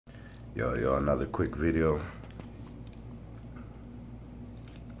Yo, another quick video.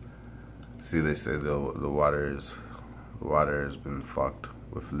 See, they say the water has been fucked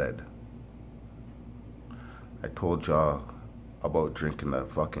with lead. I told y'all about drinking that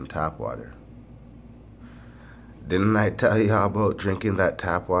fucking tap water. Didn't I tell y'all about drinking that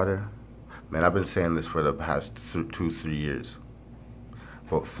tap water? Man, I've been saying this for the past 2-3 years.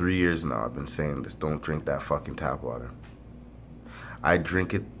 About 3 years now I've been saying this. Don't drink that fucking tap water. I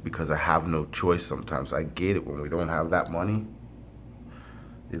drink it because I have no choice sometimes. I get it when we don't have that money.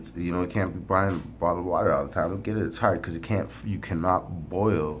 It's, you know, you can't be buying bottled water all the time. I get it. It's hard because you cannot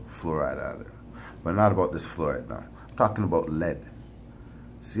boil fluoride either. But not about this fluoride now. I'm talking about lead.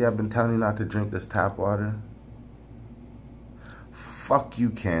 See, I've been telling you not to drink this tap water. Fuck you,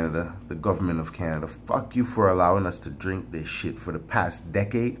 Canada, the government of Canada. Fuck you for allowing us to drink this shit for the past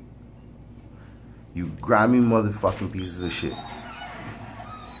decade. You grimy motherfucking pieces of shit.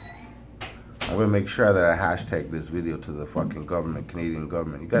 I'm gonna make sure that I hashtag this video to the fucking government, Canadian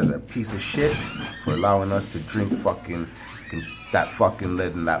government. You guys are a piece of shit for allowing us to drink that fucking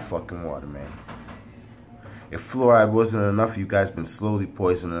lead in that fucking water, man. If fluoride wasn't enough, you guys been slowly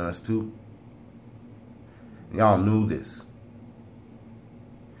poisoning us too. Y'all knew this.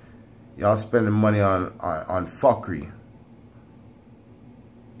 Y'all spending money on fuckery.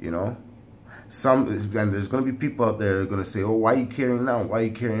 You know? And there's gonna be people out there that are gonna say, oh, why are you carrying out? Why are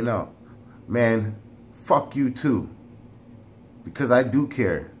you carrying out? Man, fuck you too. Because I do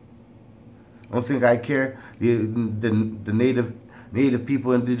care. Don't think I care. The native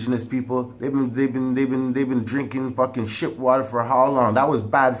people, indigenous people, they've been drinking fucking shit water for how long? That was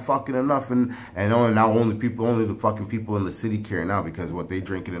bad fucking enough, and now only the fucking people in the city care now because of what they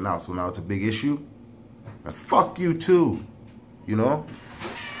drinking it now. So now it's a big issue. And fuck you too. You know?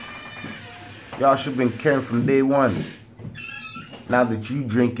 Y'all should have been caring from day one. Now that you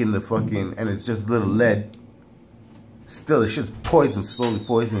drinking the fucking, and it's just little lead, still, this shit's poison, slowly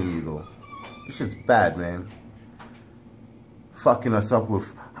poisoning you though. This shit's bad, man. Fucking us up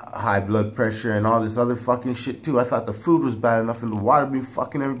with high blood pressure and all this other fucking shit too. I thought the food was bad enough and the water be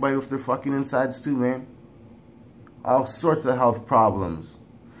fucking everybody with their fucking insides too, man. All sorts of health problems.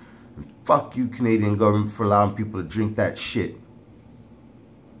 And fuck you, Canadian government, for allowing people to drink that shit.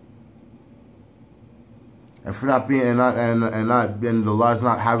 And for not being, and the laws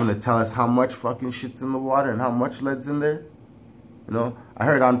not having to tell us how much fucking shit's in the water and how much lead's in there. You know, I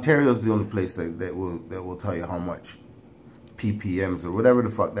heard Ontario's the only place that will tell you how much ppms or whatever the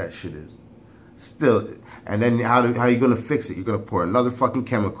fuck that shit is. Still, and then how you gonna fix it? You're gonna pour another fucking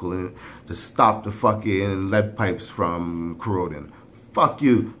chemical in it to stop the fucking lead pipes from corroding. Fuck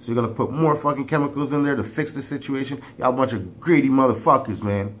you. So you're gonna put more fucking chemicals in there to fix the situation? Y'all a bunch of greedy motherfuckers,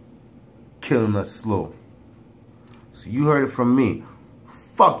 man. Killing us slow. So you heard it from me.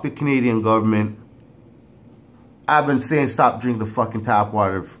 Fuck the Canadian government. I've been saying stop drinking the fucking tap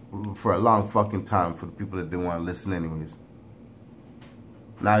water for a long fucking time for the people that didn't want to listen anyways.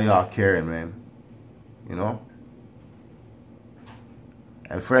 Now y'all caring, man. You know?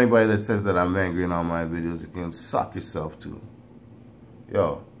 And for anybody that says that I'm angry in all my videos, you can suck yourself too.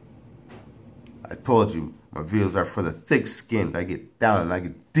 Yo. I told you, my videos are for the thick-skinned. I get down and I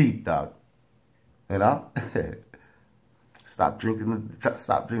get deep, dog. You know? Stop drinking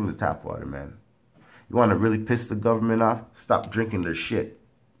the tap water, man. You want to really piss the government off? Stop drinking their shit.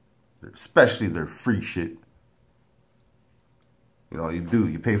 Especially their free shit. You know, you do.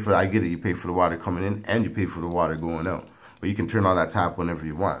 You pay for, I get it, you pay for the water coming in and you pay for the water going out. But you can turn on that tap whenever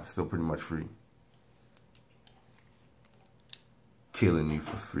you want. It's still pretty much free. Killing you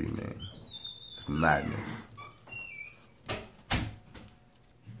for free, man. It's madness.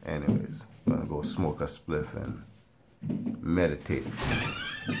 Anyways, I'm gonna go smoke a spliff and meditate.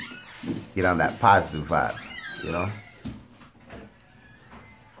 Get on that positive vibe, you know?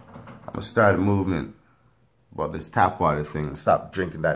 I'm gonna start a movement about this tap water thing and stop drinking that